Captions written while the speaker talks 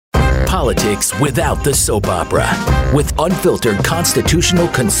Politics without the soap opera, with unfiltered constitutional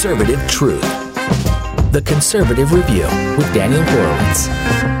conservative truth. The Conservative Review with Daniel Horowitz.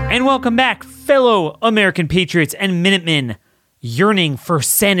 And welcome back, fellow American patriots and Minutemen yearning for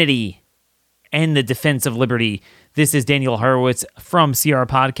sanity and the defense of liberty. This is Daniel Horowitz from CR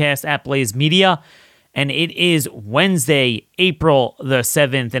Podcast at Blaze Media, and it is Wednesday, April the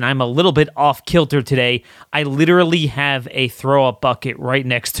 7th, and I'm a little bit off kilter today. I literally have a throw-up bucket right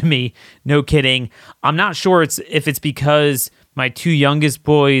next to me. No kidding. I'm not sure if it's because my two youngest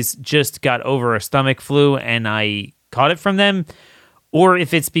boys just got over a stomach flu and I caught it from them, or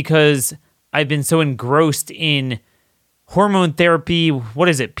if it's because I've been so engrossed in hormone therapy,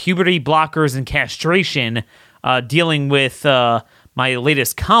 puberty blockers and castration, dealing with my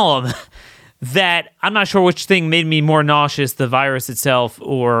latest column, that I'm not sure which thing made me more nauseous, the virus itself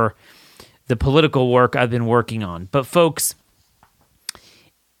or the political work I've been working on. But folks,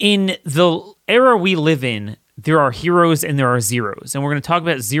 in the era we live in, there are heroes and there are zeros. And we're going to talk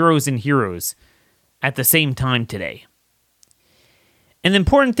about zeros and heroes at the same time today. And the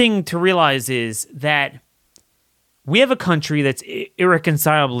important thing to realize is that we have a country that's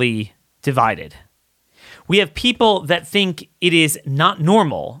irreconcilably divided. We have people that think it is not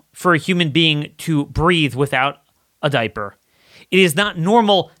normal for a human being to breathe without a diaper. It is not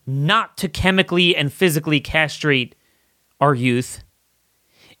normal not to chemically and physically castrate our youth.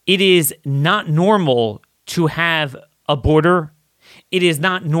 It is not normal to have a border. It is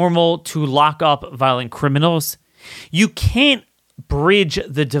not normal to lock up violent criminals. You can't bridge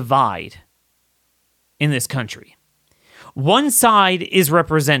the divide in this country. One side is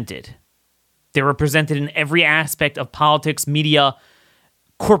represented. They're represented in every aspect of politics, media,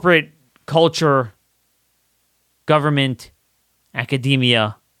 corporate culture, government,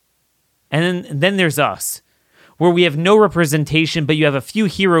 academia. And then there's us, where we have no representation, but you have a few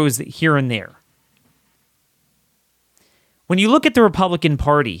heroes here and there. When you look at the Republican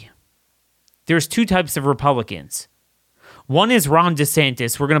Party, there's two types of Republicans. One is Ron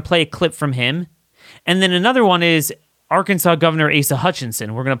DeSantis. We're going to play a clip from him. And then another one is Arkansas Governor Asa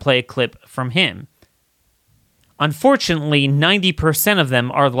Hutchinson. We're going to play a clip from him. Unfortunately, 90% of them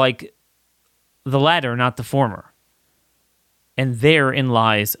are like the latter, not the former. And therein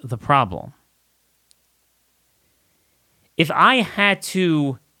lies the problem. If I had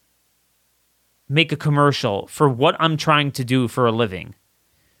to make a commercial for what I'm trying to do for a living,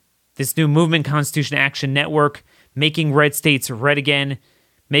 this new movement, Constitution Action Network, making red states red again,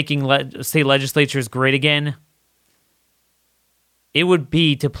 making state legislatures great again, it would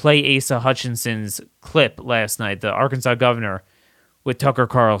be to play Asa Hutchinson's clip last night, the Arkansas governor, with Tucker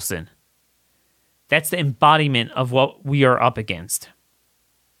Carlson. That's the embodiment of what we are up against.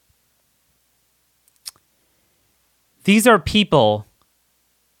 These are people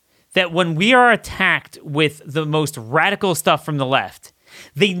that when we are attacked with the most radical stuff from the left,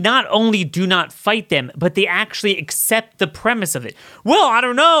 they not only do not fight them, but they actually accept the premise of it. Well, I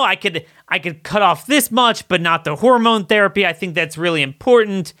don't know. I could cut off this much, but not the hormone therapy. I think that's really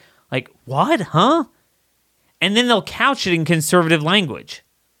important. Like, what? Huh? And then they'll couch it in conservative language.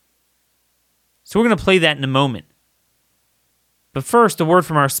 So we're going to play that in a moment. But first, a word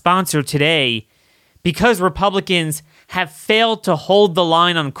from our sponsor today. Because Republicans have failed to hold the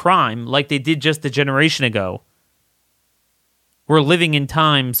line on crime like they did just a generation ago, we're living in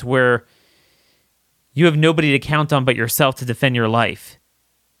times where you have nobody to count on but yourself to defend your life.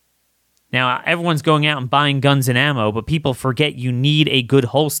 Now, everyone's going out and buying guns and ammo, but people forget you need a good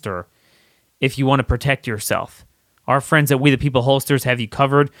holster if you want to protect yourself. Our friends at We the People Holsters have you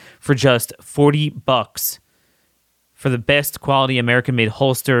covered for just $40 for the best quality American-made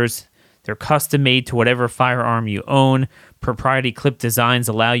holsters. They're custom made to whatever firearm you own. Proprietary clip designs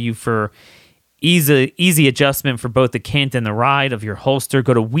allow you for easy adjustment for both the cant and the ride of your holster.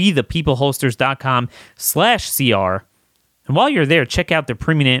 Go to wethepeopleholsters.com/CR. And while you're there, check out their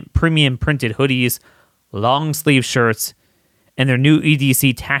premium printed hoodies, long sleeve shirts, and their new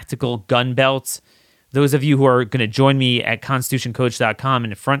EDC tactical gun belts. Those of you who are going to join me at constitutioncoach.com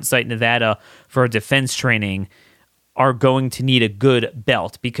in Front Sight, Nevada for a defense training are going to need a good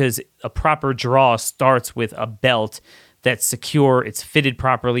belt, because a proper draw starts with a belt that's secure, it's fitted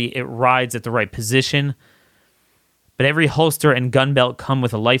properly, it rides at the right position. But every holster and gun belt come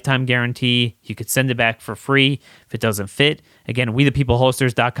with a lifetime guarantee. You could send it back for free if it doesn't fit. Again,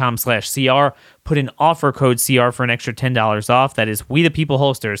 wethepeopleholsters.com/CR. Put in offer code CR for an extra $10 off. That is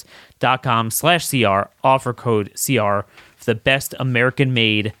wethepeopleholsters.com/CR. Offer code CR for the best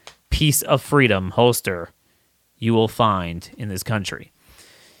American-made piece of freedom holster you will find in this country.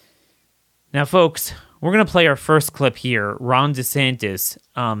 Now, folks, we're going to play our first clip here. Ron DeSantis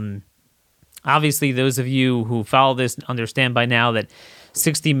Obviously, those of you who follow this understand by now that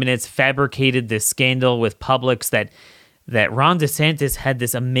 60 Minutes fabricated this scandal with Publix that Ron DeSantis had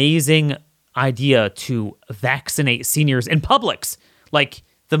this amazing idea to vaccinate seniors in Publix, like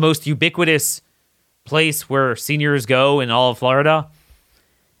the most ubiquitous place where seniors go in all of Florida.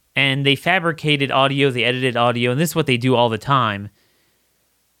 And they fabricated audio, they edited audio, and this is what they do all the time.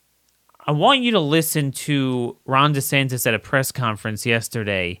 I want you to listen to Ron DeSantis at a press conference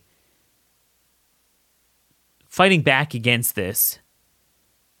yesterday fighting back against this.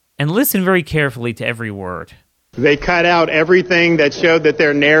 And listen very carefully to every word. They cut out everything that showed that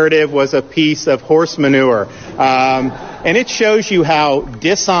their narrative was a piece of horse manure. And it shows you how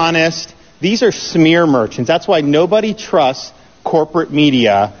dishonest. These are smear merchants. That's why nobody trusts corporate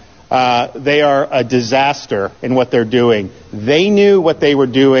media. They are a disaster in what they're doing. They knew what they were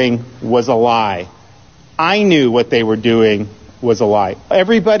doing was a lie. I knew what they were doing was a lie.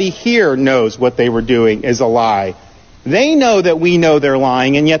 Everybody here knows what they were doing is a lie. They know that we know they're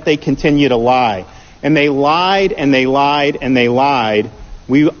lying, and yet they continue to lie. And they lied, and they lied, and they lied.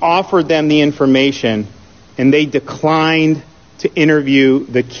 We offered them the information, and they declined to interview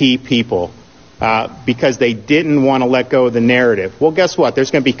the key people because they didn't want to let go of the narrative. Well, guess what?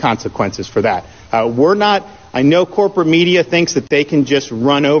 There's going to be consequences for that. I know corporate media thinks that they can just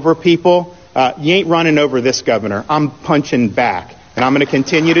run over people. You ain't running over this governor. I'm punching back, and I'm going to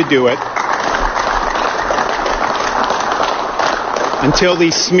continue to do it until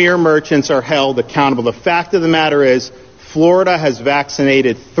these smear merchants are held accountable. The fact of the matter is, Florida has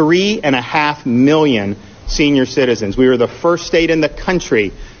vaccinated 3.5 million senior citizens. We were the first state in the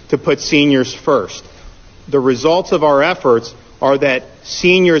country to put seniors first. The results of our efforts are that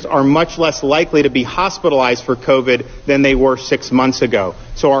seniors are much less likely to be hospitalized for COVID than they were 6 months ago.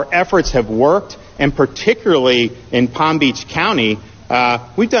 So our efforts have worked, and particularly in Palm Beach County,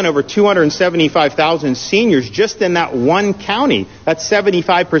 we've done over 275,000 seniors just in that one county. That's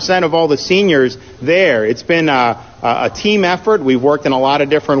 75% of all the seniors there. It's been a team effort. We've worked in a lot of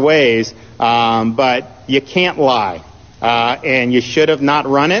different ways, but you can't lie. And you should have not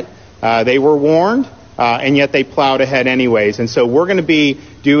run it. They were warned, and yet they plowed ahead anyways. And so we're going to be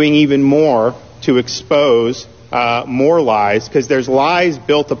doing even more to expose more lies, because there's lies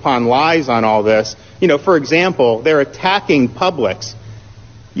built upon lies on all this. You know, for example, they're attacking Publix.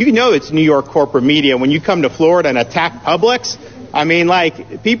 You know it's New York corporate media when you come to Florida and attack Publix. I mean,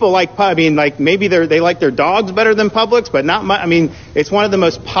 like, people like, maybe they like their dogs better than Publix, but not much. I mean, it's one of the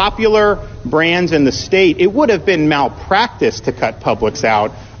most popular brands in the state. It would have been malpractice to cut Publix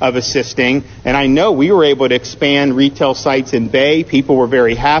out of assisting, and I know we were able to expand retail sites in Bay. People were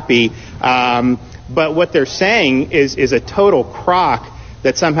very happy. But what they're saying is a total crock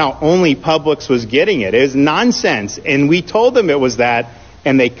that somehow only Publix was getting it. It is nonsense. And we told them it was that,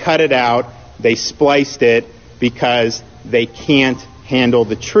 and they cut it out. They spliced it because they can't handle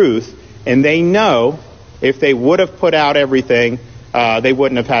the truth. And they know if they would have put out everything, they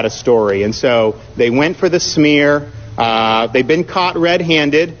wouldn't have had a story. And so they went for the smear. They've been caught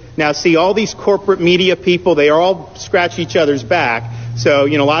red-handed. Now, see, all these corporate media people, they all scratch each other's back. So,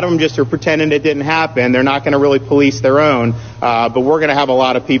 a lot of them just are pretending it didn't happen. They're not going to really police their own. But we're going to have a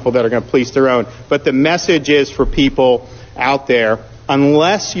lot of people that are going to police their own. But the message is for people out there,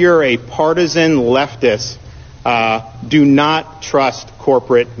 unless you're a partisan leftist, do not trust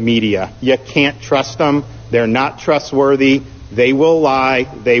corporate media. You can't trust them. They're not trustworthy. They will lie.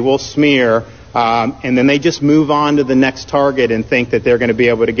 They will smear. And then they just move on to the next target and think that they're going to be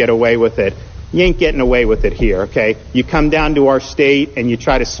able to get away with it. You ain't getting away with it here, okay? You come down to our state and you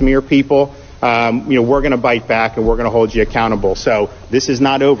try to smear people, we're going to bite back and we're going to hold you accountable. So this is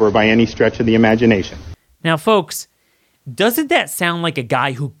not over by any stretch of the imagination. Now, folks, doesn't that sound like a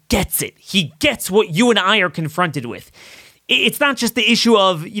guy who gets it? He gets what you and I are confronted with. It's not just the issue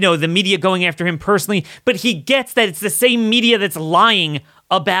of, the media going after him personally, but he gets that it's the same media that's lying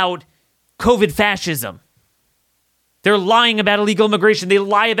about COVID fascism. They're lying about illegal immigration. They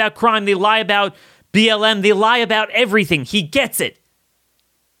lie about crime. They lie about BLM. They lie about everything. He gets it.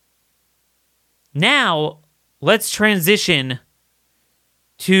 Now, let's transition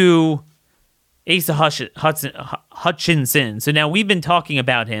to Asa Hutchinson. So now we've been talking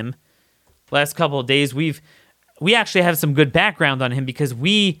about him last couple of days. We actually have some good background on him because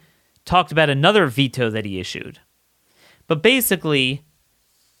we talked about another veto that he issued. But basically,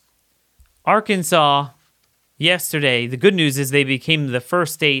 Arkansas, yesterday, the good news is they became the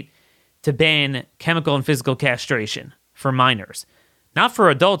first state to ban chemical and physical castration for minors. Not for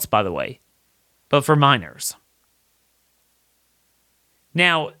adults, by the way, but for minors.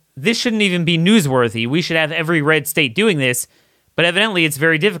 Now, this shouldn't even be newsworthy. We should have every red state doing this, but evidently it's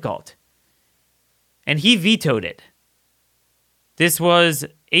very difficult. and he vetoed it. This was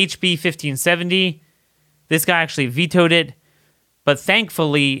HB 1570. This guy actually vetoed it, but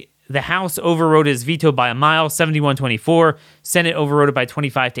thankfully, the House overrode his veto by a mile, 71-24. Senate overrode it by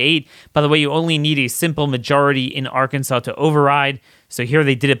 25-8. By the way, you only need a simple majority in Arkansas to override. So here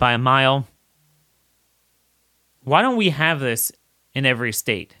they did it by a mile. Why don't we have this in every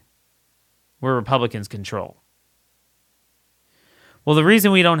state where Republicans control? Well, the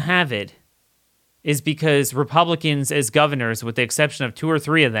reason we don't have it is because Republicans as governors, with the exception of 2 or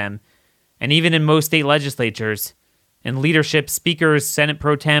 3 of them, and even in most state legislatures, and leadership, speakers, Senate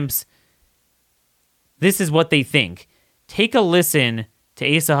pro temps, this is what they think. Take a listen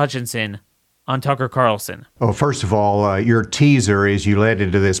to Asa Hutchinson on Tucker Carlson. Well, first of all, your teaser as you led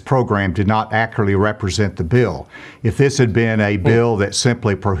into this program did not accurately represent the bill. If this had been a bill that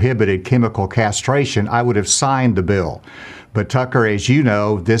simply prohibited chemical castration, I would have signed the bill. But Tucker, as you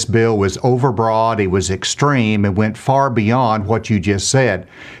know, this bill was overbroad, it was extreme, and went far beyond what you just said.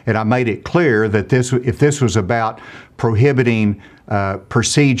 And I made it clear that if this was about prohibiting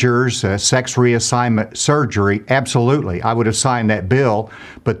procedures, sex reassignment surgery, absolutely, I would have signed that bill.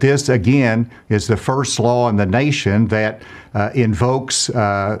 But this, again, is the first law in the nation that invokes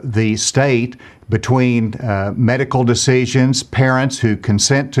the state between medical decisions, parents who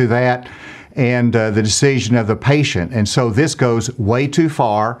consent to that, and the decision of the patient. And so this goes way too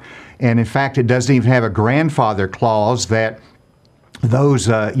far. And in fact, it doesn't even have a grandfather clause that those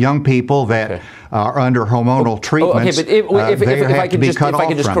young people that are under hormonal treatments, if I could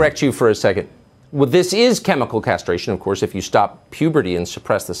just correct you for a second. Well, this is chemical castration, of course. If you stop puberty and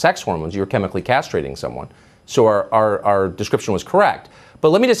suppress the sex hormones, you're chemically castrating someone. So our description was correct. But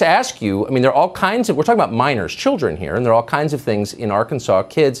let me just ask you, I mean, there are all kinds of, we're talking about minors, children here, and there are all kinds of things in Arkansas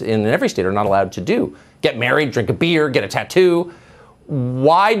kids in every state are not allowed to do. Get married, drink a beer, get a tattoo.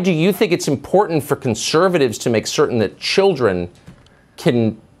 Why do you think it's important for conservatives to make certain that children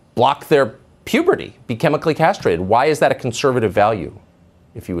can block their puberty, be chemically castrated? Why is that a conservative value,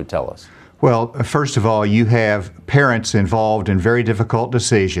 if you would tell us? Well, first of all, you have parents involved in very difficult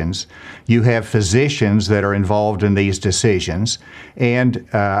decisions. You have physicians that are involved in these decisions. And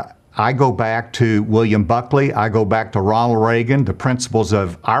I go back to William Buckley. I go back to Ronald Reagan, the principles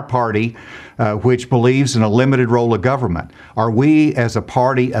of our party, which believes in a limited role of government. Are we as a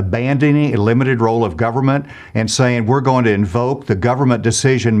party abandoning a limited role of government and saying we're going to invoke the government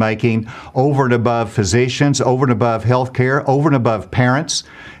decision-making over and above physicians, over and above health care, over and above parents,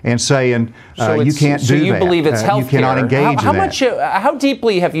 and saying you can't do that? So you believe it's health care. You cannot engage in that. How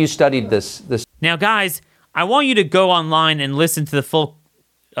deeply have you studied this? Now, guys, I want you to go online and listen to the full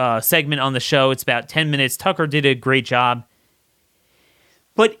segment on the show. It's about 10 minutes. Tucker did a great job.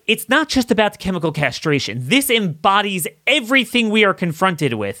 But it's not just about the chemical castration. This embodies everything we are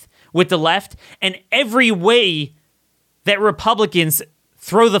confronted with the left and every way that Republicans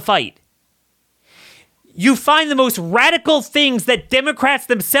throw the fight. You find the most radical things that Democrats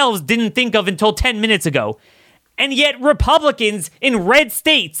themselves didn't think of until 10 minutes ago. And yet Republicans in red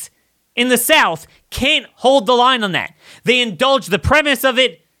states in the South can't hold the line on that. They indulge the premise of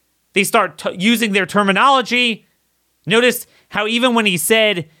it. They start using their terminology. Notice how even when he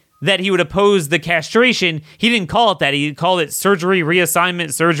said that he would oppose the castration, he didn't call it that. He called it surgery,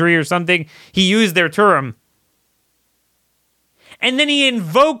 reassignment surgery or something. He used their term. And then he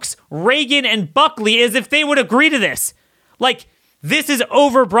invokes Reagan and Buckley as if they would agree to this. Like, this is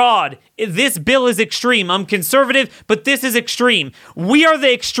overbroad. This bill is extreme. I'm conservative, but this is extreme. We are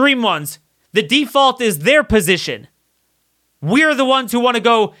the extreme ones. The default is their position. We're the ones who want to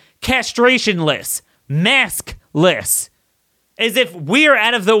go castrationless, maskless, as if we're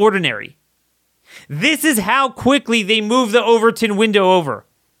out of the ordinary. This is how quickly they move the Overton window over.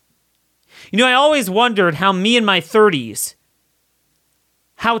 You know, I always wondered how me in my 30s,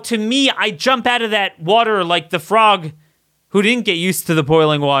 how to me, I jump out of that water like the frog who didn't get used to the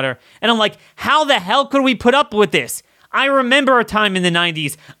boiling water. And I'm like, how the hell could we put up with this? I remember a time in the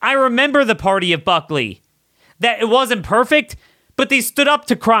 90s. I remember the party of Buckley. That it wasn't perfect, but they stood up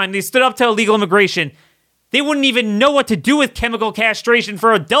to crime. They stood up to illegal immigration. They wouldn't even know what to do with chemical castration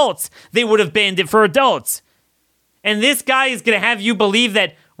for adults. They would have banned it for adults. And this guy is going to have you believe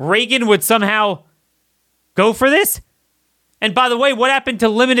that Reagan would somehow go for this? And by the way, what happened to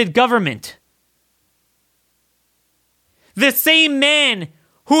limited government? The same man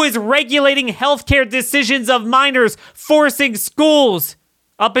who is regulating healthcare decisions of minors, forcing schools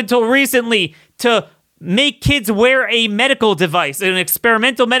up until recently to make kids wear a medical device, an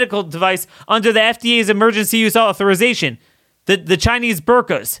experimental medical device under the FDA's emergency use authorization, the Chinese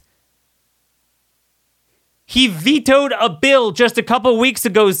burqas. He vetoed a bill just a couple weeks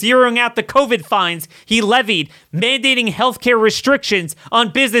ago zeroing out the COVID fines he levied, mandating healthcare restrictions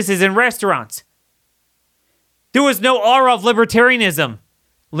on businesses and restaurants. There was no aura of libertarianism,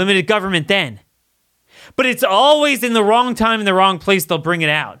 limited government then. But it's always in the wrong time and the wrong place they'll bring it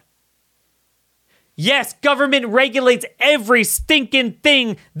out. Yes, government regulates every stinking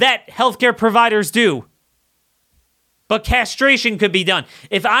thing that healthcare providers do. But castration could be done.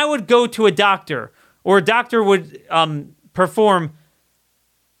 If I would go to a doctor, or a doctor would perform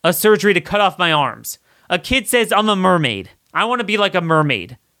a surgery to cut off my arms. A kid says, I'm a mermaid. I want to be like a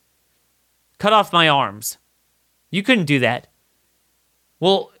mermaid. Cut off my arms. You couldn't do that.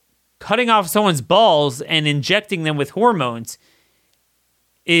 Well, cutting off someone's balls and injecting them with hormones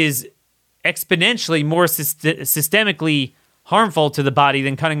is exponentially more systemically harmful to the body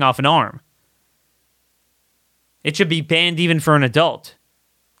than cutting off an arm. It should be banned even for an adult.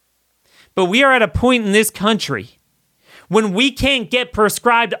 But we are at a point in this country when we can't get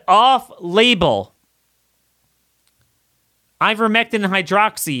prescribed off-label ivermectin and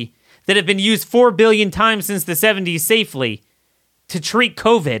hydroxy that have been used 4 billion times since the 70s safely to treat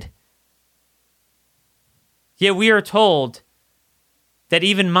COVID. Yet we are told that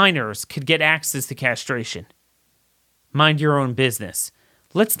even minors could get access to castration. Mind your own business.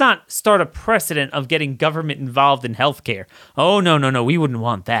 Let's not start a precedent of getting government involved in healthcare. Oh, no, we wouldn't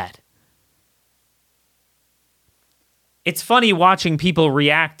want that. It's funny watching people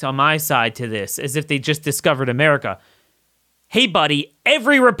react on my side to this as if they just discovered America. Hey, buddy,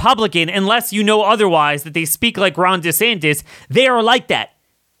 every Republican, unless you know otherwise that they speak like Ron DeSantis, they are like that.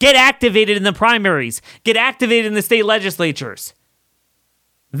 Get activated in the primaries. Get activated in the state legislatures.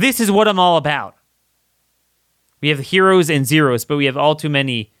 This is what I'm all about. We have heroes and zeros, but we have all too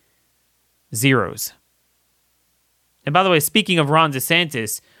many zeros. And by the way, speaking of Ron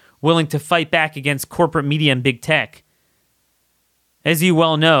DeSantis, willing to fight back against corporate media and big tech, as you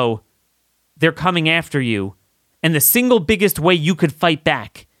well know, they're coming after you. And the single biggest way you could fight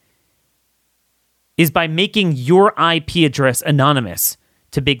back is by making your IP address anonymous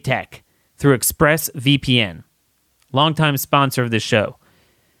to big tech through ExpressVPN, longtime sponsor of this show.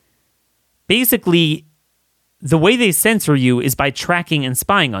 Basically, the way they censor you is by tracking and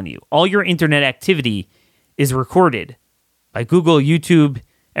spying on you. All your internet activity is recorded by Google, YouTube.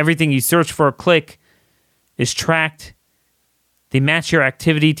 Everything you search for or click is tracked. They match your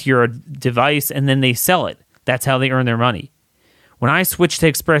activity to your device, and then they sell it. That's how they earn their money. When I switched to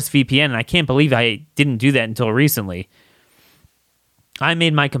ExpressVPN, and I can't believe I didn't do that until recently, I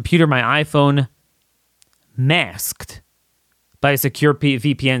made my computer, my iPhone, masked by a secure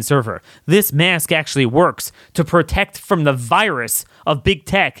VPN server. This mask actually works to protect from the virus of big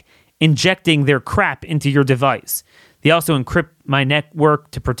tech injecting their crap into your device. They also encrypt my network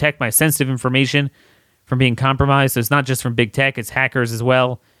to protect my sensitive information from being compromised. So it's not just from big tech, it's hackers as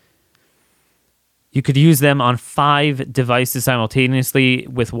well. You could use them on 5 devices simultaneously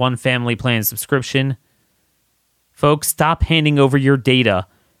with one family plan subscription. Folks, stop handing over your data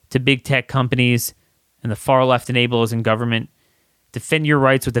to big tech companies and the far left enablers in government. Defend your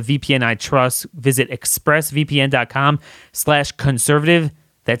rights with a VPN I trust. Visit expressvpn.com/conservative.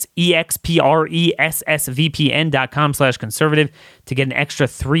 That's expressvpn.com/conservative to get an extra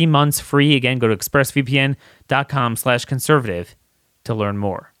 3 months free. Again, go to expressvpn.com/conservative to learn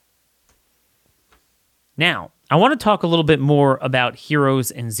more. Now, I want to talk a little bit more about heroes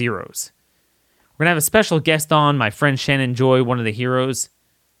and zeros. We're going to have a special guest on, my friend Shannon Joy, one of the heroes.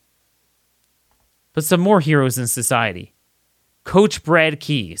 But some more heroes in society. Coach Brad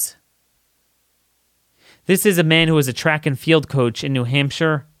Keys. This is a man who was a track and field coach in New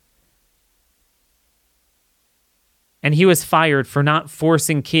Hampshire. And he was fired for not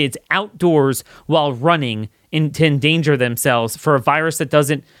forcing kids outdoors while running to endanger themselves for a virus that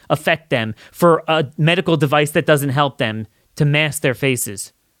doesn't affect them, for a medical device that doesn't help them, to mask their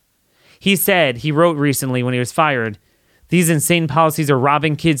faces. He wrote recently when he was fired, these insane policies are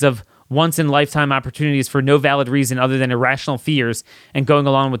robbing kids of once-in-lifetime opportunities for no valid reason other than irrational fears and going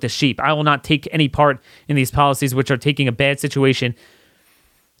along with the sheep. I will not take any part in these policies which are taking a bad situation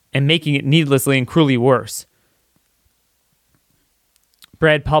and making it needlessly and cruelly worse.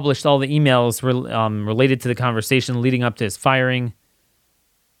 Brad published all the emails related to the conversation leading up to his firing,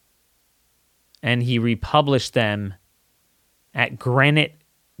 and he republished them at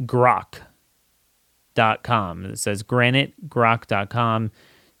granitegrok.com. It says granitegrok.com.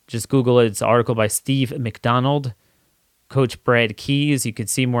 Just Google it. It's an article by Steve McDonald, Coach Brad Keys. You could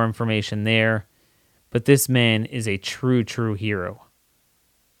see more information there. But this man is a true, true hero.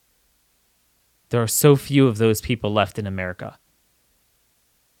 There are so few of those people left in America.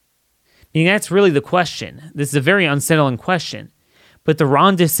 And that's really the question. This is a very unsettling question. But the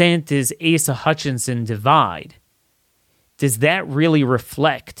Ron DeSantis, Asa Hutchinson divide, does that really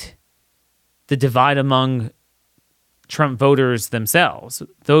reflect the divide among Trump voters themselves?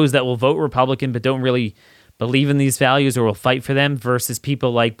 Those that will vote Republican but don't really believe in these values or will fight for them versus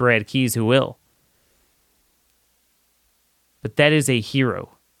people like Brad Keyes who will. But that is a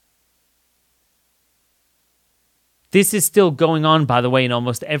hero. This is still going on, by the way, in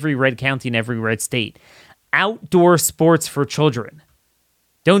almost every red county and every red state. Outdoor sports for children.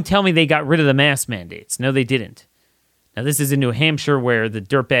 Don't tell me they got rid of the mask mandates. No, they didn't. Now, this is in New Hampshire where the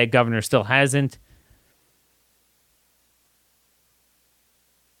dirtbag governor still hasn't.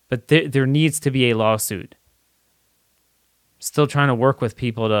 But there needs to be a lawsuit. Still trying to work with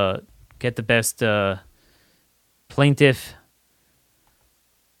people to get the best plaintiff.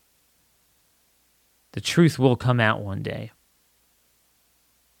 The truth will come out one day.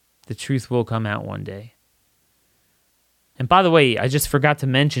 The truth will come out one day. And by the way, I just forgot to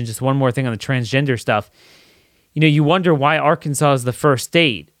mention just one more thing on the transgender stuff. You know, you wonder why Arkansas is the first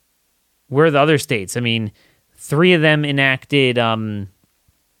state. Where are the other states? I mean, 3 of them enacted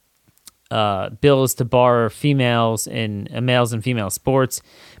bills to bar females and males in female sports.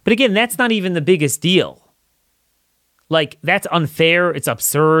 But again, that's not even the biggest deal. Like, that's unfair. It's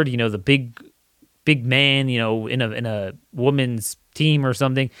absurd. You know, the big man, you know, in a woman's team or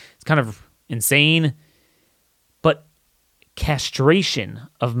something. It's kind of insane. But castration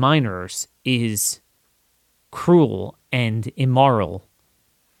of minors is cruel and immoral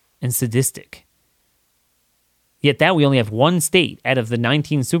and sadistic. Yet that we only have one state out of the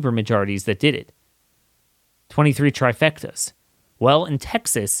 19 supermajorities that did it. 23 trifectas. Well, in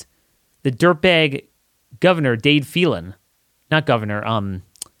Texas, the dirtbag governor, Dade Phelan, not governor,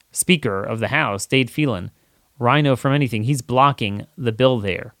 Speaker of the House, Dade Phelan, rhino from anything, he's blocking the bill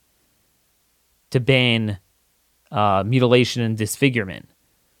there to ban mutilation and disfigurement.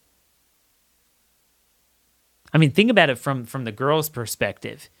 I mean, think about it from the girl's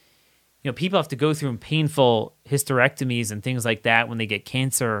perspective. You know, people have to go through painful hysterectomies and things like that when they get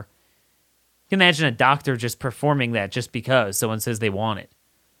cancer. You can imagine a doctor just performing that just because someone says they want it.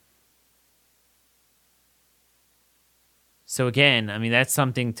 So again, I mean, that's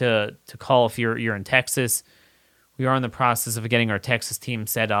something to call if you're in Texas. We are in the process of getting our Texas team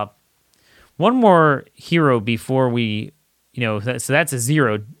set up. One more hero before we, you know, so that's a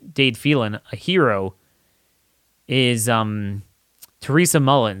 0, Dade Phelan. A hero is Teresa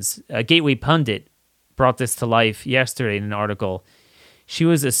Mullins. A Gateway Pundit brought this to life yesterday in an article. She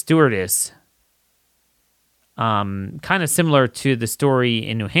was a stewardess, kind of similar to the story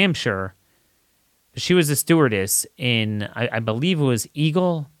in New Hampshire. She was a stewardess in, I believe it was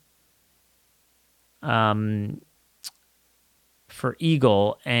Eagle, for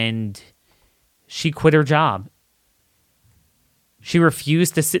Eagle, and she quit her job. She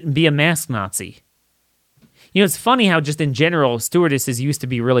refused to sit and be a mask Nazi. You know, it's funny how just in general, stewardesses used to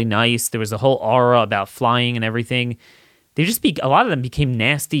be really nice. There was a whole aura about flying and everything. A lot of them became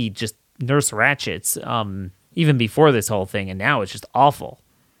nasty, just nurse ratchets, even before this whole thing, and now it's just awful.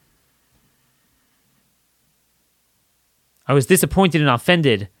 I was disappointed and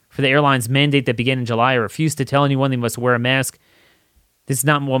offended for the airline's mandate that began in July. I refused to tell anyone they must wear a mask. This is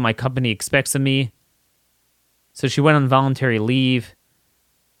not what my company expects of me. So she went on voluntary leave.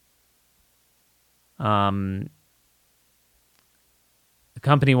 The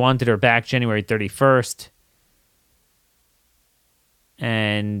company wanted her back January 31st.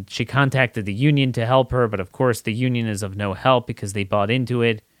 And she contacted the union to help her, but of course the union is of no help because they bought into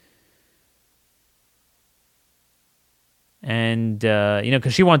it. And,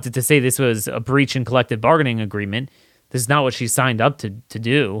 because she wanted to say this was a breach in collective bargaining agreement. This is not what she signed up to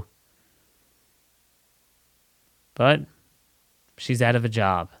do. But she's out of a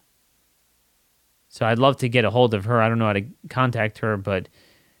job. So I'd love to get a hold of her. I don't know how to contact her, but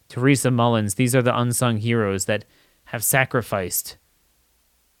Teresa Mullins, these are the unsung heroes that have sacrificed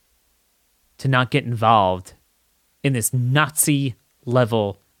to not get involved in this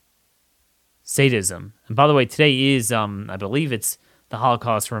Nazi-level sadism. And by the way, today is, I believe it's the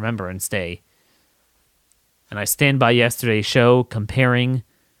Holocaust Remembrance Day. And I stand by yesterday's show comparing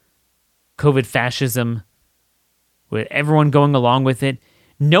COVID fascism with everyone going along with it.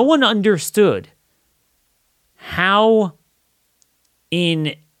 No one understood how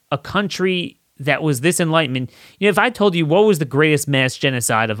in a country that was this enlightenment, if I told you what was the greatest mass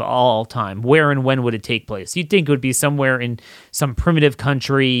genocide of all time, where and when would it take place? You'd think it would be somewhere in some primitive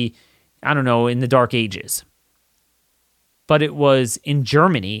country, I don't know, in the Dark Ages. But it was in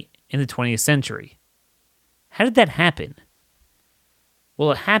Germany in the 20th century. How did that happen?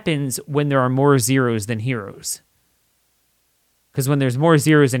 Well, it happens when there are more zeros than heroes. Because when there's more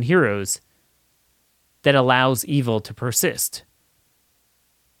zeros than heroes, that allows evil to persist.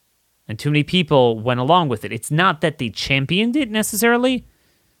 And too many people went along with it. It's not that they championed it necessarily,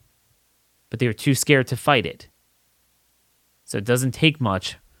 but they were too scared to fight it. So it doesn't take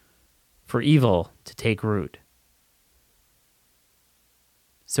much for evil to take root.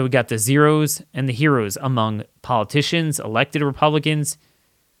 So we got the zeros and the heroes among politicians, elected Republicans,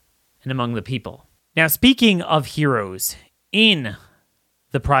 and among the people. Now, speaking of heroes in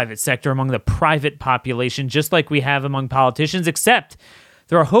the private sector, among the private population, just like we have among politicians, except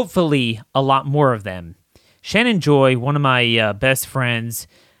there are hopefully a lot more of them. Shannon Joy, one of my best friends,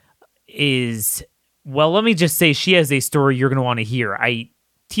 is, well, let me just say she has a story you're going to want to hear. I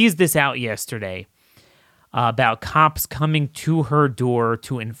teased this out yesterday about cops coming to her door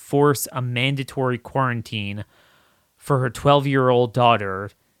to enforce a mandatory quarantine for her 12-year-old daughter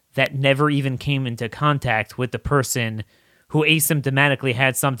that never even came into contact with the person who asymptomatically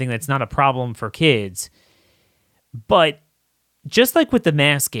had something that's not a problem for kids. But just like with the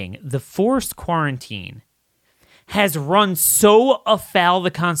masking, the forced quarantine has run so afoul the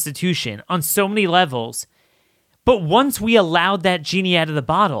Constitution on so many levels. But once we allowed that genie out of the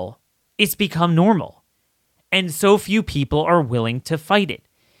bottle, it's become normal. And so few people are willing to fight it.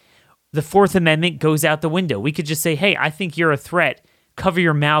 The Fourth Amendment goes out the window. We could just say, hey, I think you're a threat. Cover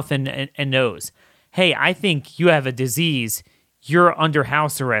your mouth and nose. Hey, I think you have a disease. You're under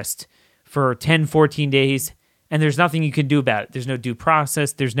house arrest for 10, 14 days, and there's nothing you can do about it. There's no due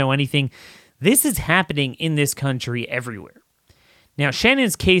process. There's no anything. This is happening in this country everywhere. Now,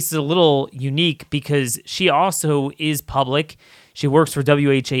 Shannon's case is a little unique because she also is public. She works for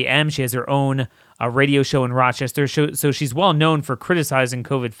WHAM. She has her own radio show in Rochester, so she's well known for criticizing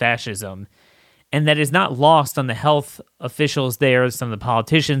COVID fascism. And that is not lost on the health officials there, some of the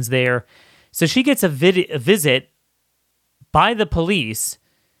politicians there. So she gets a visit by the police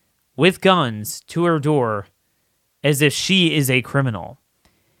with guns to her door as if she is a criminal.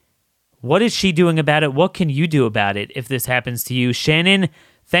 What is she doing about it? What can you do about it if this happens to you? Shannon,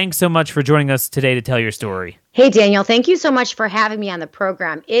 thanks so much for joining us today to tell your story. Hey, Daniel, thank you so much for having me on the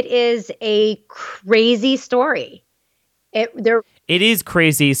program. It is a crazy story. It is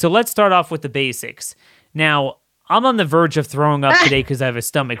crazy. So let's start off with the basics. Now, I'm on the verge of throwing up today because I have a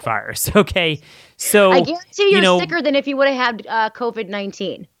stomach virus, okay? So I guarantee you're sicker than if you would have had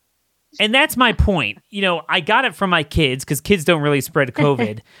COVID-19. And that's my point. I got it from my kids because kids don't really spread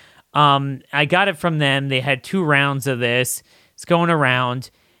COVID. I got it from them. They had 2 rounds of this. It's going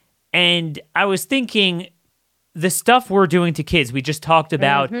around. And I was thinking, the stuff we're doing to kids, we just talked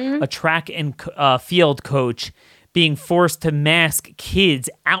about a track and field coach being forced to mask kids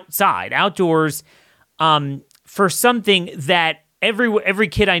outdoors, for something that every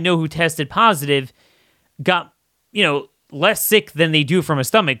kid I know who tested positive got, less sick than they do from a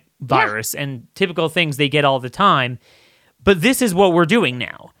stomach virus and typical things they get all the time. But this is what we're doing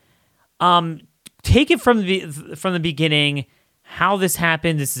now. Take it from the beginning, how this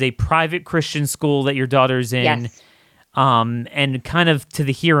happened. This is a private Christian school that your daughter's in. Yes. And kind of to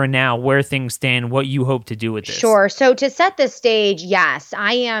the here and now, where things stand, what you hope to do with this. Sure. So to set the stage, yes,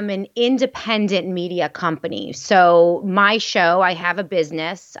 I am an independent media company. So my show, I have a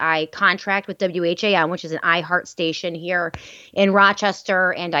business. I contract with WHAM, which is an iHeart station here in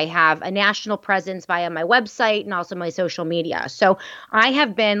Rochester, and I have a national presence via my website and also my social media. So I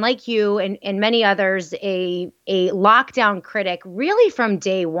have been, like you and many others, a lockdown critic really from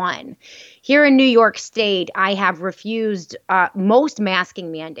day one. Here in New York State, I have refused most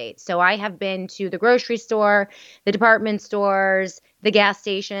masking mandates. So I have been to the grocery store, the department stores, the gas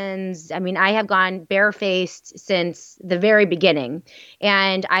stations. I mean, I have gone barefaced since the very beginning.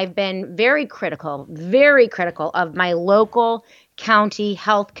 And I've been very critical of my local county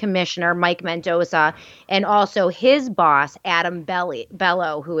health commissioner, Mike Mendoza, and also his boss, Adam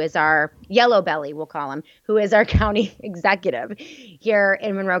Bello, who is our Yellow Belly, we'll call him, who is our county executive here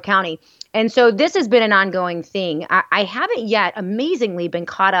in Monroe County. And so this has been an ongoing thing. I haven't yet, amazingly, been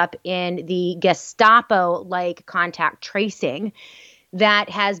caught up in the Gestapo-like contact tracing that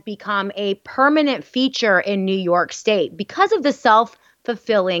has become a permanent feature in New York State because of the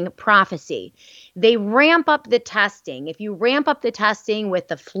self-fulfilling prophecy. They ramp up the testing. If you ramp up the testing with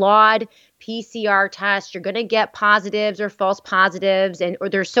the flawed PCR test, you're going to get positives or false positives, or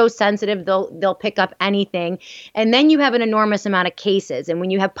they're so sensitive they'll pick up anything. And then you have an enormous amount of cases. And when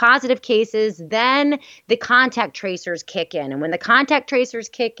you have positive cases, then the contact tracers kick in. And when the contact tracers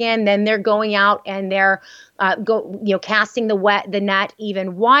kick in, then they're going out and they're casting the net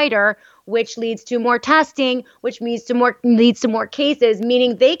even wider which leads to more testing, which leads to more cases,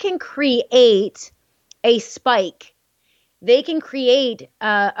 meaning they can create a spike. They can create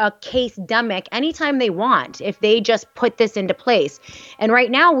a case-demic anytime they want if they just put this into place. And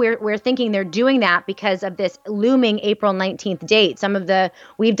right now we're thinking they're doing that because of this looming April 19th date.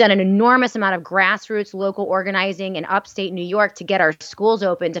 We've done an enormous amount of grassroots local organizing in upstate New York to get our schools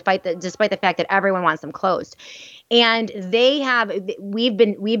open despite the fact that everyone wants them closed. And we've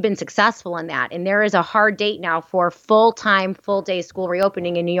been successful in that. And there is a hard date now for full-time, full-day school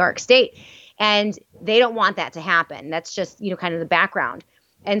reopening in New York State. And they don't want that to happen. That's just, kind of the background.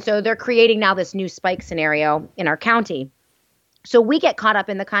 And so they're creating now this new spike scenario in our county. So we get caught up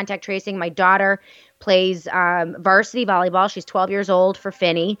in the contact tracing. My daughter plays varsity volleyball. She's 12 years old for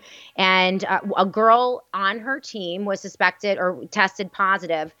Finney. And a girl on her team was suspected or tested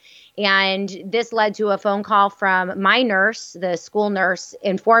positive. And this led to a phone call from my nurse, the school nurse,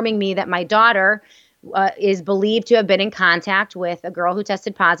 informing me that my daughter is believed to have been in contact with a girl who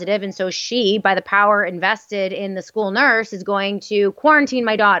tested positive. And so she, by the power invested in the school nurse, is going to quarantine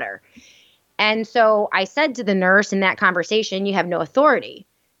my daughter. And so I said to the nurse in that conversation, you have no authority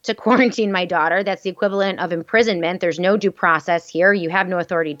to quarantine my daughter. That's the equivalent of imprisonment. There's no due process here. You have no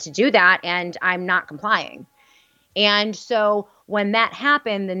authority to do that. And I'm not complying. And so when that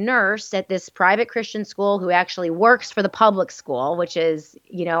happened, the nurse at this private Christian school who actually works for the public school, which is,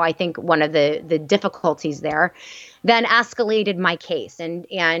 I think one of the difficulties there, then escalated my case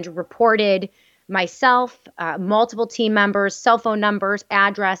and reported myself, multiple team members, cell phone numbers,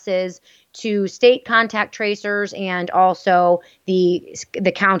 addresses to state contact tracers and also the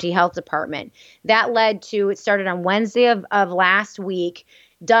county health department. That led to, it started on Wednesday of last week,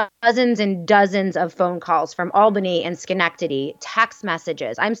 dozens and dozens of phone calls from Albany and Schenectady, text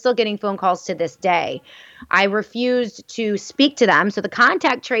messages. I'm still getting phone calls to this day. I refused to speak to them. So the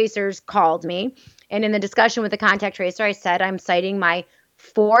contact tracers called me. And in the discussion with the contact tracer, I said, I'm citing my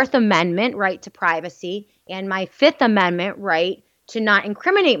Fourth Amendment right to privacy and my Fifth Amendment right to not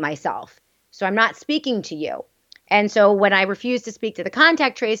incriminate myself. So I'm not speaking to you. And so when I refused to speak to the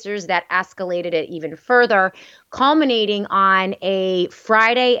contact tracers, that escalated it even further, culminating on a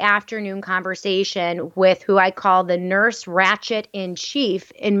Friday afternoon conversation with who I call the nurse ratchet in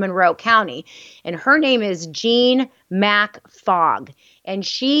chief in Monroe County. And her name is Jean MacFogg. And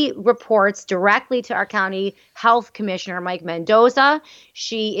she reports directly to our county health commissioner, Mike Mendoza.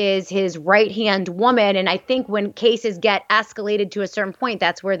 She is his right-hand woman. And I think when cases get escalated to a certain point,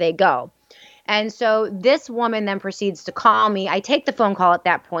 that's where they go. And so this woman then proceeds to call me. I take the phone call at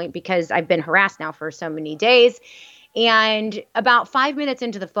that point because I've been harassed now for so many days. And about 5 minutes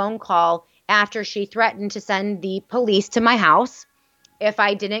into the phone call, after she threatened to send the police to my house if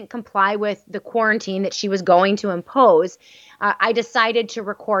I didn't comply with the quarantine that she was going to impose, I decided to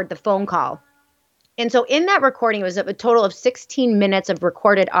record the phone call. And so in that recording, it was a total of 16 minutes of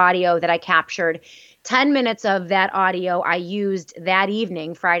recorded audio that I captured. 10 minutes of that audio I used that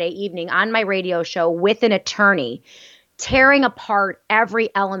evening, Friday evening, on my radio show with an attorney, tearing apart every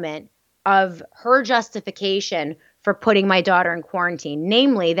element of her justification for putting my daughter in quarantine,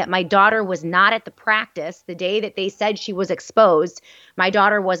 namely that my daughter was not at the practice the day that they said she was exposed. My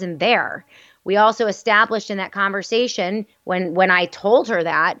daughter wasn't there. We also established in that conversation when I told her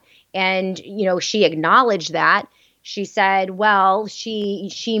that, and she acknowledged that, she said, well,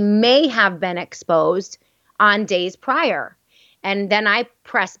 she may have been exposed on days prior. And then I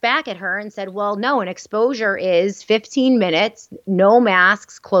pressed back at her and said, well, no, an exposure is 15 minutes, no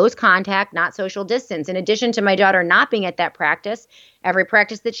masks, close contact, not social distance. In addition to my daughter not being at that practice, every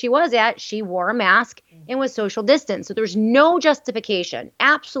practice that she was at, she wore a mask and was social distance. So there's no justification,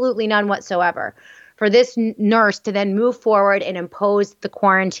 absolutely none whatsoever, for this nurse to then move forward and impose the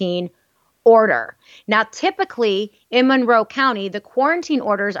quarantine order. Now, typically in Monroe County, the quarantine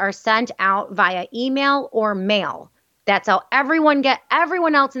orders are sent out via email or mail. That's how everyone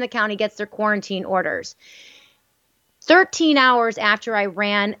else in the county gets their quarantine orders. 13 hours after I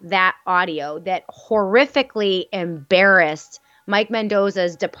ran that audio that horrifically embarrassed Mike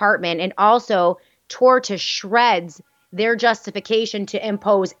Mendoza's department and also tore to shreds their justification to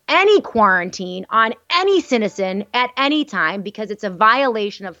impose any quarantine on any citizen at any time because it's a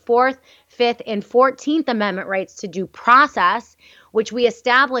violation of 4th, 5th, and 14th Amendment rights to due process, which we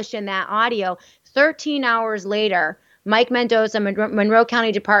established in that audio. 13 hours later, Mike Mendoza, Monroe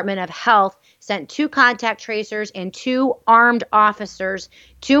County Department of Health, sent 2 contact tracers and 2 armed officers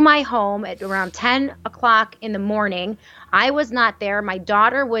to my home at around 10 o'clock in the morning. I was not there. My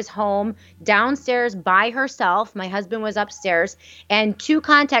daughter was home downstairs by herself. My husband was upstairs. And 2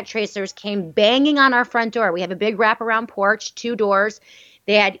 contact tracers came banging on our front door. We have a big wraparound porch, 2 doors.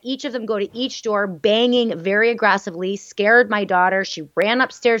 They had each of them go to each door, banging very aggressively, scared my daughter. She ran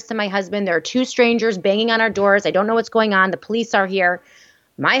upstairs to my husband. There are two strangers banging on our doors. I don't know what's going on. The police are here.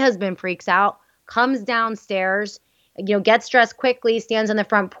 My husband freaks out, comes downstairs, gets dressed quickly, stands on the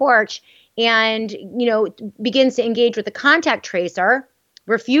front porch, and, begins to engage with the contact tracer,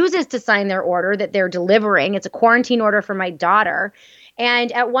 refuses to sign their order that they're delivering. It's a quarantine order for my daughter.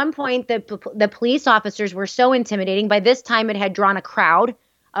 And at one point, the police officers were so intimidating. By this time, it had drawn a crowd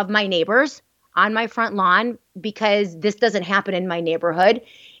of my neighbors on my front lawn because this doesn't happen in my neighborhood.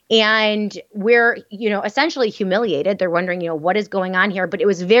 And we're, essentially humiliated. They're wondering, what is going on here? But it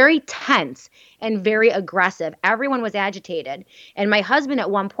was very tense and very aggressive. Everyone was agitated. And my husband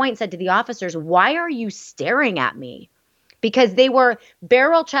at one point said to the officers, "Why are you staring at me?" Because they were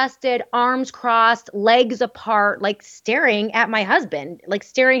barrel-chested, arms crossed, legs apart, like staring at my husband, like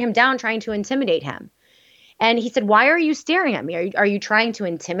staring him down, trying to intimidate him. And he said, "Why are you staring at me? Are you trying to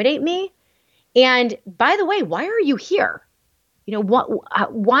intimidate me? And by the way, why are you here?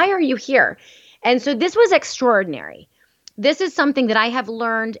 Why are you here?" And so this was extraordinary. This is something that I have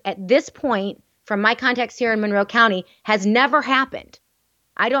learned at this point from my contacts here in Monroe County has never happened.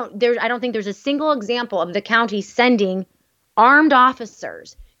 I don't think there's a single example of the county sending armed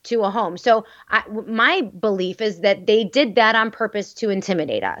officers to a home. So my belief is that they did that on purpose to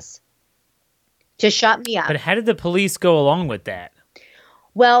intimidate us, to shut me up. But how did the police go along with that?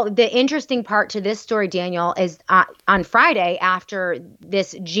 Well, the interesting part to this story, Daniel, is on Friday, after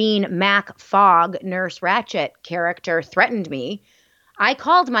this Jean Mac Fogg, Nurse Ratched character threatened me, I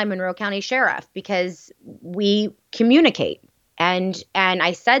called my Monroe County Sheriff because we communicate. And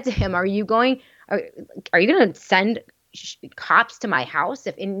I said to him, are you going to send cops to my house?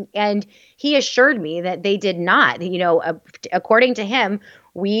 And he assured me that they did not. According to him,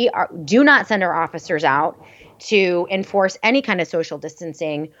 we do not send our officers out to enforce any kind of social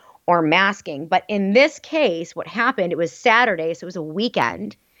distancing or masking. But in this case, what happened, it was Saturday, so it was a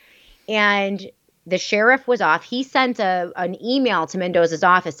weekend, and the sheriff was off. He sent an email to Mendoza's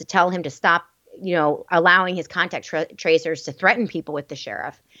office to tell him to stop, allowing his contact tracers to threaten people with the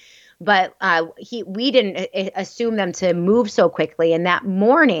sheriff. But we didn't assume them to move so quickly. And that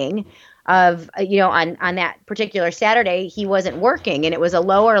morning of, on that particular Saturday, he wasn't working. And it was a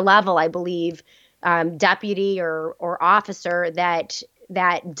lower level, I believe, deputy or officer that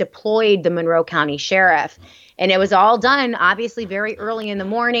deployed the Monroe County Sheriff. And it was all done, obviously, very early in the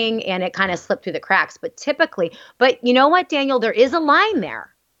morning, and it kind of slipped through the cracks. But you know what, Daniel? There is a line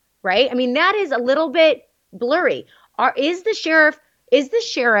there, right? I mean, that is a little bit blurry. Is the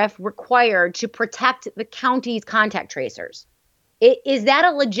sheriff required to protect the county's contact tracers? Is that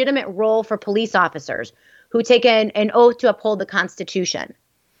a legitimate role for police officers who take an oath to uphold the Constitution?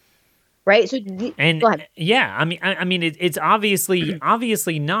 Right. So, go ahead. Yeah, I mean, it's obviously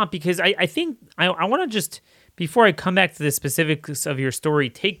not, because I think I want to just, before I come back to the specifics of your story,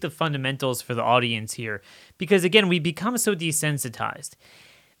 take the fundamentals for the audience here, because again, we become so desensitized.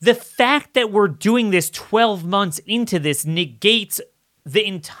 The fact that we're doing this 12 months into this negates the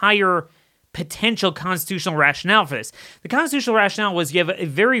entire potential constitutional rationale for this. The constitutional rationale was you have a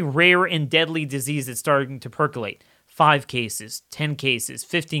very rare and deadly disease that's starting to percolate. 5 cases, 10 cases,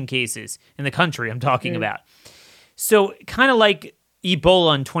 15 cases in the country I'm talking about. So kind of like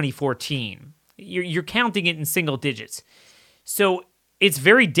Ebola in 2014. You're counting it in single digits. So it's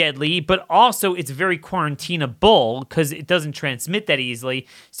very deadly, but also it's very quarantinable because it doesn't transmit that easily.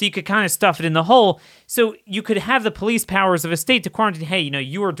 So you could kind of stuff it in the hole. So you could have the police powers of a state to quarantine. Hey,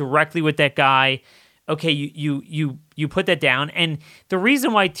 you are directly with that guy. Okay, you put that down. And the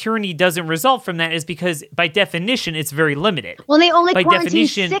reason why tyranny doesn't result from that is because by definition it's very limited. Well, they only quarantine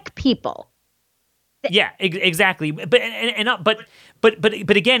sick people. Yeah, exactly. But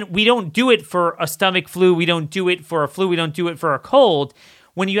again, we don't do it for a stomach flu. We don't do it for a flu. We don't do it for a cold.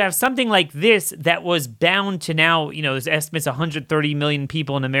 When you have something like this that was bound to now, there's estimates 130 million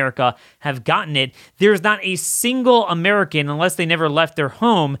people in America have gotten it. There's not a single American, unless they never left their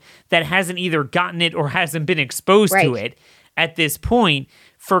home, that hasn't either gotten it or hasn't been exposed to it at this point.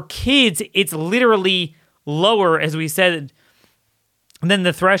 For kids, it's literally lower, as we said, than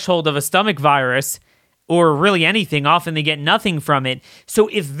the threshold of a stomach virus or really anything. Often they get nothing from it. So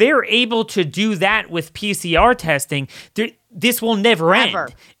if they're able to do that with PCR testing, this will never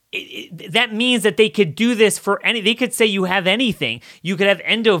end. That means that they could do this for they could say you have anything. You could have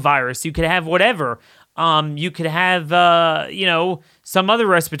endovirus. You could have whatever. You could have, some other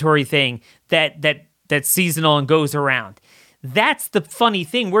respiratory thing that's seasonal and goes around. That's the funny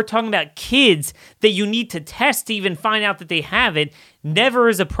thing. We're talking about kids that you need to test to even find out that they have it. Never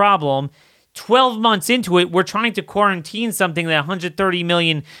is a problem. 12 months into it, we're trying to quarantine something that 130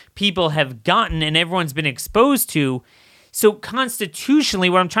 million people have gotten and everyone's been exposed to. So constitutionally,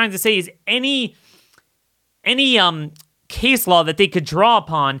 what I'm trying to say is any case law that they could draw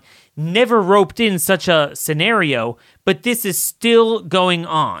upon never roped in such a scenario, but this is still going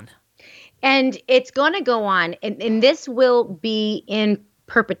on. And it's going to go on, and this will be in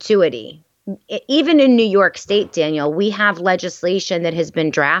perpetuity. Even in New York State, Daniel, we have legislation that has been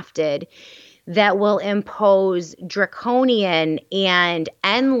drafted that will impose draconian and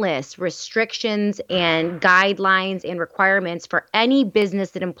endless restrictions and guidelines and requirements for any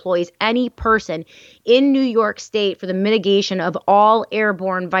business that employs any person in New York State for the mitigation of all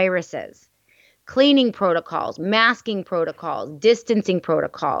airborne viruses. Cleaning protocols, masking protocols, distancing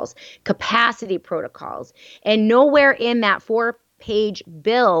protocols, capacity protocols. And nowhere in that 4-page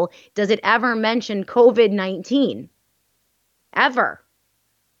bill does it ever mention COVID-19. Ever.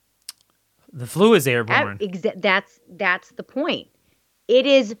 The flu is airborne. That's the point. It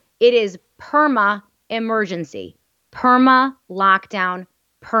is perma emergency, perma lockdown,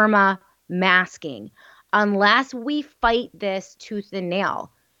 perma masking, unless we fight this tooth and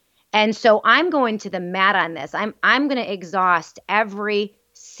nail. And so I'm going to the mat on this. I'm going to exhaust every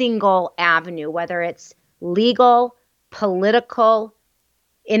single avenue, whether it's legal, political,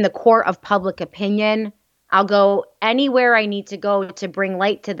 in the court of public opinion. I'll go anywhere I need to go to bring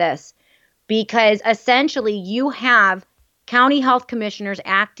light to this. Because essentially you have county health commissioners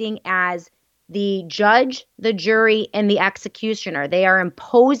acting as the judge, the jury, and the executioner. They are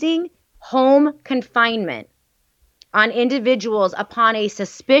imposing home confinement on individuals upon a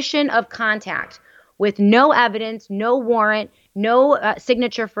suspicion of contact with no evidence, no warrant, no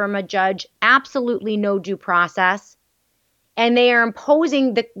signature from a judge, absolutely no due process. And they are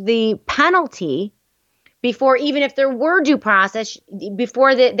imposing the penalty before, even if there were due process,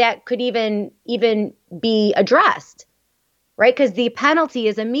 before that could even be addressed, right? Because the penalty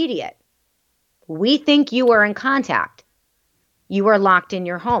is immediate. We think you were in contact. You are locked in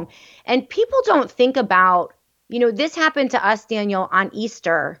your home. And people don't think about, this happened to us, Daniel, on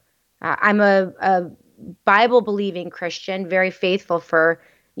Easter. I'm a Bible-believing Christian, very faithful for,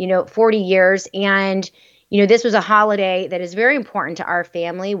 40 years. And, this was a holiday that is very important to our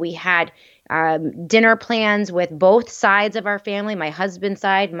family. We had dinner plans with both sides of our family, my husband's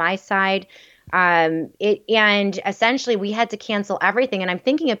side, my side. And essentially we had to cancel everything. And I'm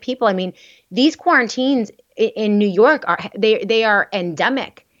thinking of people, these quarantines in New York they are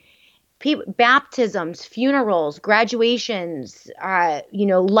endemic. Baptisms, funerals, graduations,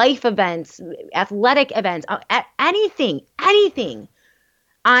 life events, athletic events, anything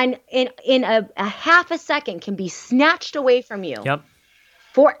in a half a second can be snatched away from you. Yep.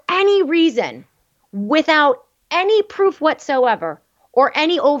 For any reason, without any proof whatsoever, or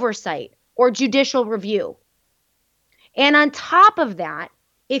any oversight or judicial review. And on top of that,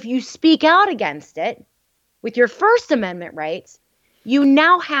 if you speak out against it with your First Amendment rights, you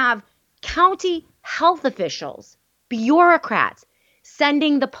now have county health officials, bureaucrats,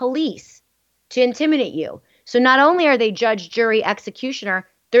 sending the police to intimidate you. So not only are they judge, jury, executioner,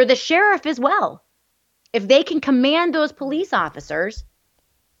 they're the sheriff as well. If they can command those police officers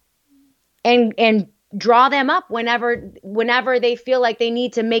and draw them up whenever they feel like they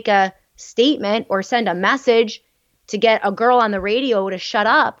need to make a statement or send a message to get a girl on the radio to shut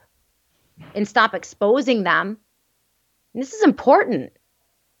up and stop exposing them. And this is important.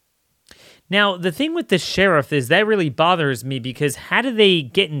 Now, the thing with the sheriff is that really bothers me, because how do they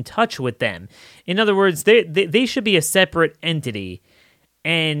get in touch with them? In other words, they should be a separate entity.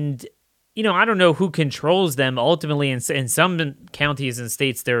 And, I don't know who controls them ultimately. In some counties and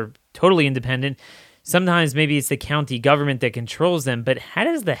states, they're totally independent. Sometimes maybe it's the county government that controls them. But how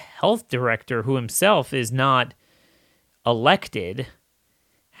does the health director, who himself is not elected,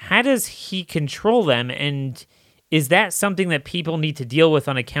 how does he control them? And is that something that people need to deal with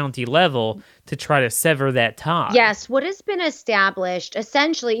on a county level to try to sever that tie? Yes. What has been established,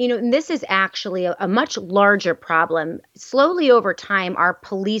 essentially, and this is actually a much larger problem. Slowly over time, our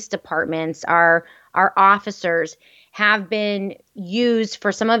police departments, our officers have been used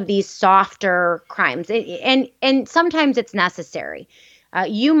for some of these softer crimes. And sometimes it's necessary.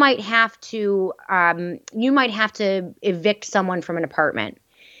 You might have to evict someone from an apartment.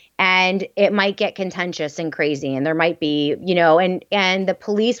 And it might get contentious and crazy, and there might be, and the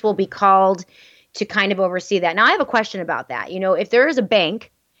police will be called to kind of oversee that. Now, I have a question about that. If there is a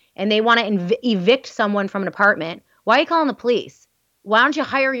bank and they want to evict someone from an apartment, why are you calling the police? Why don't you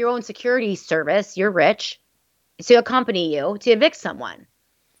hire your own security service? You're rich, to accompany you to evict someone,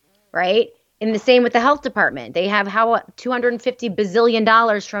 right? And the same with the health department. They have $250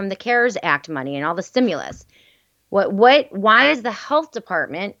 bazillion from the CARES Act money and all the stimulus. Why is the health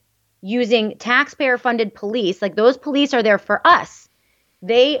department using taxpayer-funded police? Like, those police are there for us.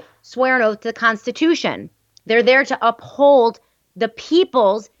 They swear an oath to the Constitution. They're there to uphold the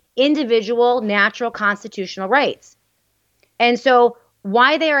people's individual, natural constitutional rights. And so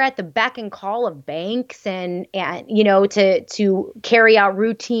why they are at the beck and call of banks and to carry out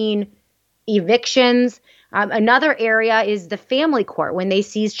routine evictions. Another area is the family court when they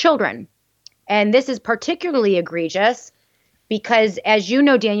seize children. And this is particularly egregious because, as you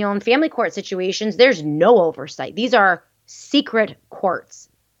know, Daniel, in family court situations, there's no oversight. These are secret courts.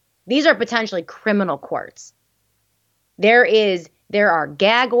 These are potentially criminal courts. There are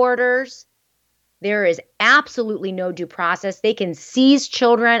gag orders. There is absolutely no due process. They can seize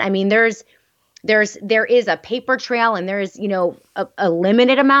children. I mean, there is a paper trail, and there is, a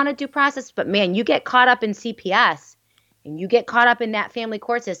limited amount of due process. But man, you get caught up in CPS and you get caught up in that family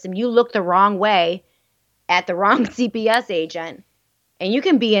court system, you look the wrong way at the wrong CPS agent, and you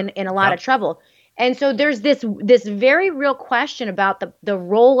can be in a lot of trouble. And so there's this very real question about the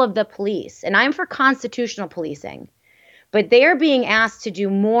role of the police. And I'm for constitutional policing, but they are being asked to do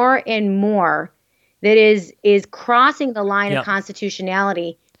more and more that is crossing the line of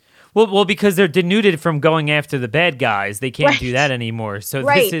constitutionality. Well, because they're denuded from going after the bad guys. They can't do that anymore. So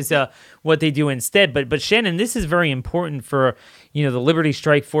this is what they do instead. But Shannon, this is very important for, the Liberty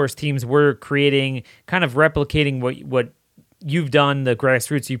Strike Force teams we're creating, kind of replicating what you've done, the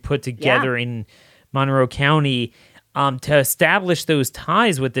grassroots you put together in Monroe County, to establish those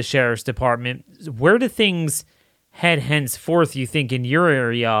ties with the Sheriff's Department. Where do things head henceforth, you think, in your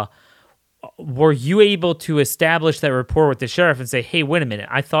area? Were you able to establish that rapport with the sheriff and say, hey, wait a minute,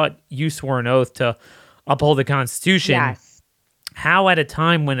 I thought you swore an oath to uphold the Constitution? Yes. How at a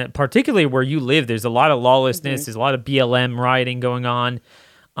time when, particularly where you live, there's a lot of lawlessness, there's a lot of BLM rioting going on,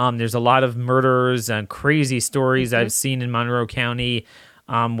 there's a lot of murders and crazy stories I've seen in Monroe County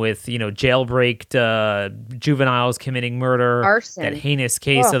with, jailbreaked juveniles committing murder. Arson. That heinous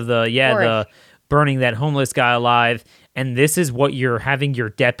case of the burning that homeless guy alive. And this is what you're having your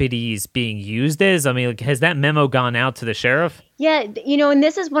deputies being used as? I mean, has that memo gone out to the sheriff? Yeah, and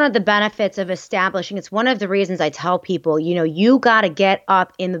this is one of the benefits of establishing. It's one of the reasons I tell people, you got to get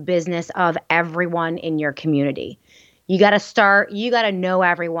up in the business of everyone in your community. You got to know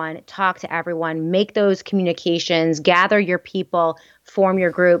everyone, talk to everyone, make those communications, gather your people, form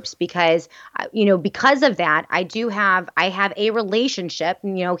your groups, because of that, I have a relationship.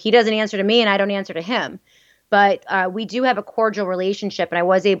 He doesn't answer to me and I don't answer to him. But we do have a cordial relationship, and I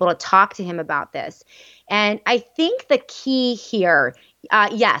was able to talk to him about this. And I think the key here,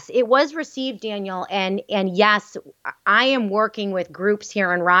 yes, it was received, Daniel, and yes, I am working with groups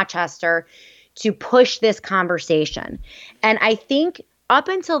here in Rochester to push this conversation. And I think up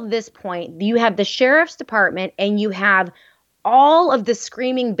until this point, you have the Sheriff's Department and you have all of the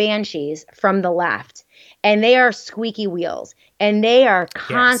screaming banshees from the left, and they are squeaky wheels, and they are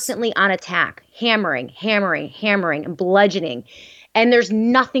constantly on attack, hammering, and bludgeoning, and there's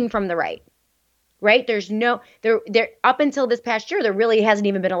nothing from the right. There's there up until this past year, there really hasn't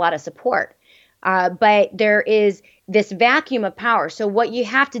even been a lot of support, but there is this vacuum of power. So what you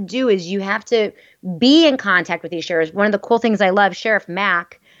have to do is you have to be in contact with these sheriffs. One of the cool things I love, Sheriff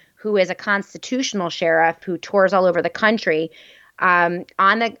Mack, who is a constitutional sheriff who tours all over the country, on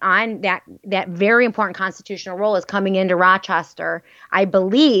that very important constitutional role, is coming into Rochester, I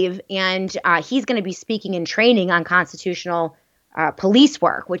believe, and he's going to be speaking and training on constitutional police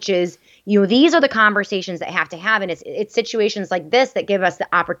work, which is, these are the conversations that have to happen. It's situations like this that give us the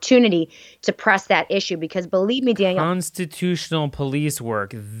opportunity to press that issue, because believe me, Daniel, constitutional police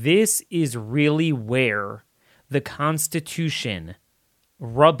work, this is really where the Constitution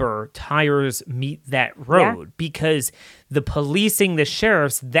rubber tires meet that road, because the policing, the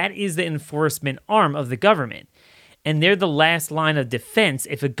sheriffs, that is the enforcement arm of the government. And they're the last line of defense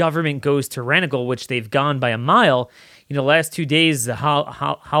if a government goes tyrannical, which they've gone by a mile. Last 2 days, the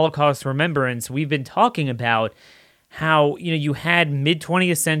Holocaust remembrance, we've been talking about how, you had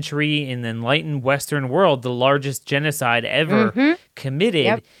mid-20th century in the enlightened Western world, the largest genocide ever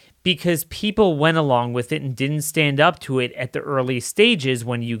committed, because people went along with it and didn't stand up to it at the early stages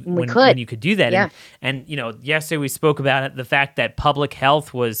when you could do that. Yeah. And yesterday we spoke about the fact that public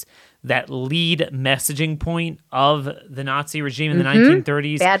health was that lead messaging point of the Nazi regime in the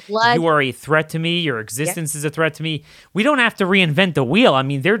 1930s. Bad blood. You are a threat to me. Your existence is a threat to me. We don't have to reinvent the wheel. I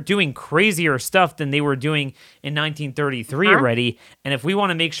mean, they're doing crazier stuff than they were doing in 1933 already. And if we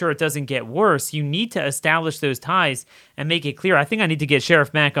want to make sure it doesn't get worse, you need to establish those ties and make it clear. I think I need to get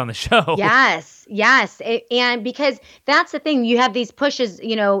Sheriff Mack on the show. Yes. And because that's the thing, you have these pushes,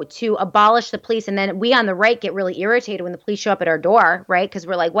 to abolish the police. And then we on the right get really irritated when the police show up at our door, right? Because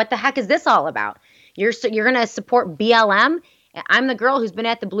we're like, what the heck is this all about? You're going to support BLM? I'm the girl who's been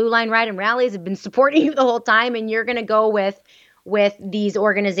at the Blue Line Ride and rallies, have been supporting you the whole time, and you're going to go with these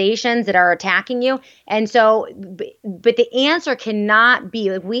organizations that are attacking you. And so, but the answer cannot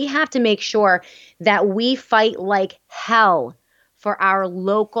be, like, we have to make sure that we fight like hell for our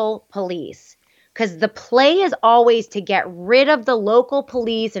local police. Because the play is always to get rid of the local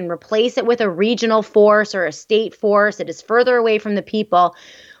police and replace it with a regional force or a state force that is further away from the people.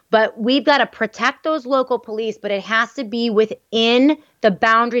 But we've got to protect those local police, but it has to be within the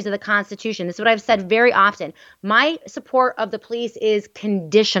boundaries of the Constitution. This is what I've said very often. My support of the police is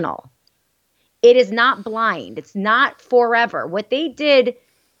conditional. It is not blind. It's not forever. What they did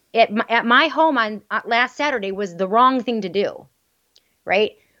at my home on last Saturday was the wrong thing to do,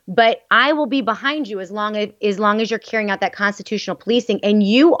 right? But I will be behind you as long as you're carrying out that constitutional policing, and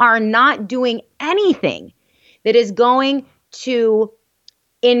you are not doing anything that is going to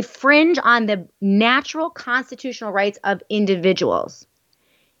infringe on the natural constitutional rights of individuals.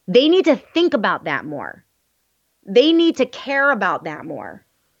 They need to think about that more. They need to care about that more,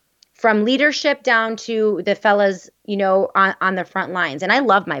 from leadership down to the fellas, on the front lines. And I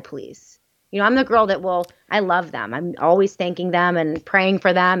love my police. I'm the girl I love them. I'm always thanking them and praying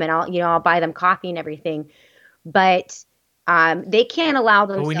for them, and I'll buy them coffee and everything. But they can't allow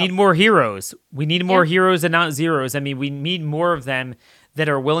themselves. But we need more heroes. We need more heroes and not zeros. I mean, we need more of them that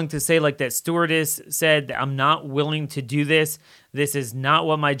are willing to say, like that stewardess said, I'm not willing to do this. This is not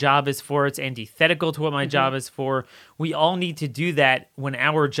what my job is for. It's antithetical to what my job is for. We all need to do that when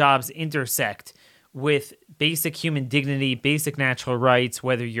our jobs intersect with basic human dignity, basic natural rights,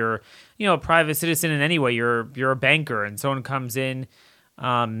 whether you're, a private citizen in any way, you're a banker and someone comes in,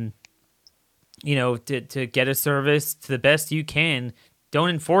 to get a service to the best you can. Don't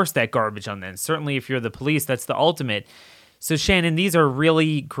enforce that garbage on them. Certainly if you're the police, that's the ultimate. So Shannon, these are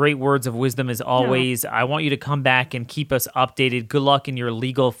really great words of wisdom as always. Yeah. I want you to come back and keep us updated. Good luck in your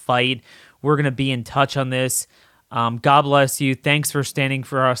legal fight. We're going to be in touch on this. God bless you. Thanks for standing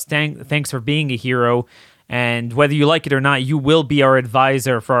for us. Thanks for being a hero. And whether you like it or not, you will be our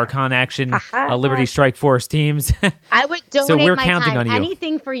advisor for our ConAction Liberty Strike Force teams. I would donate so we're my counting time. on you.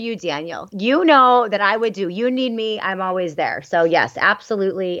 Anything for you, Daniel. You know that I would do. You need me, I'm always there. So yes,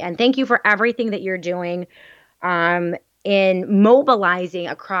 absolutely. And thank you for everything that you're doing in mobilizing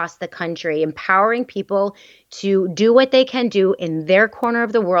across the country, empowering people to do what they can do in their corner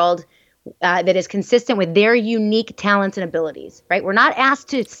of the world that is consistent with their unique talents and abilities, right? We're not asked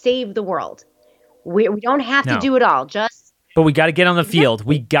to save the world. We don't have to do it all. But we got to get on the field.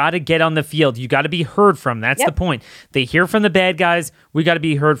 We got to get on the field. You got to be heard from. That's the point. They hear from the bad guys. We got to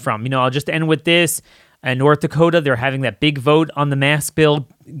be heard from. I'll just end with this. In North Dakota, they're having that big vote on the mask bill,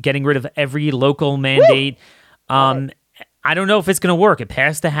 getting rid of every local mandate. I don't know if it's going to work. It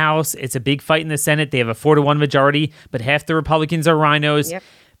passed the House. It's a big fight in the Senate. They have a 4-1 majority, but half the Republicans are rhinos. Yep.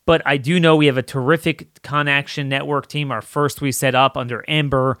 But I do know we have a terrific ConAction Network team. Our first we set up under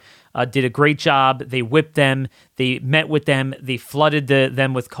Amber did a great job. They whipped them. They met with them. They flooded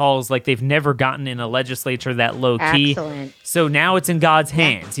them with calls like they've never gotten in a legislature that low key. Excellent. So now it's in God's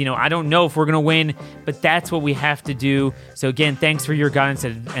hands. I don't know if we're going to win, but that's what we have to do. So again, thanks for your guidance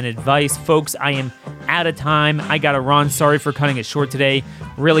and advice. Folks, I am out of time. I got to run. Sorry for cutting it short today.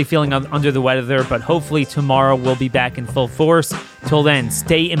 Really feeling under the weather, but hopefully tomorrow we'll be back in full force. Till then,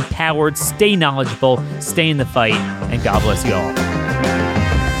 stay empowered, stay knowledgeable, stay in the fight, and God bless you all.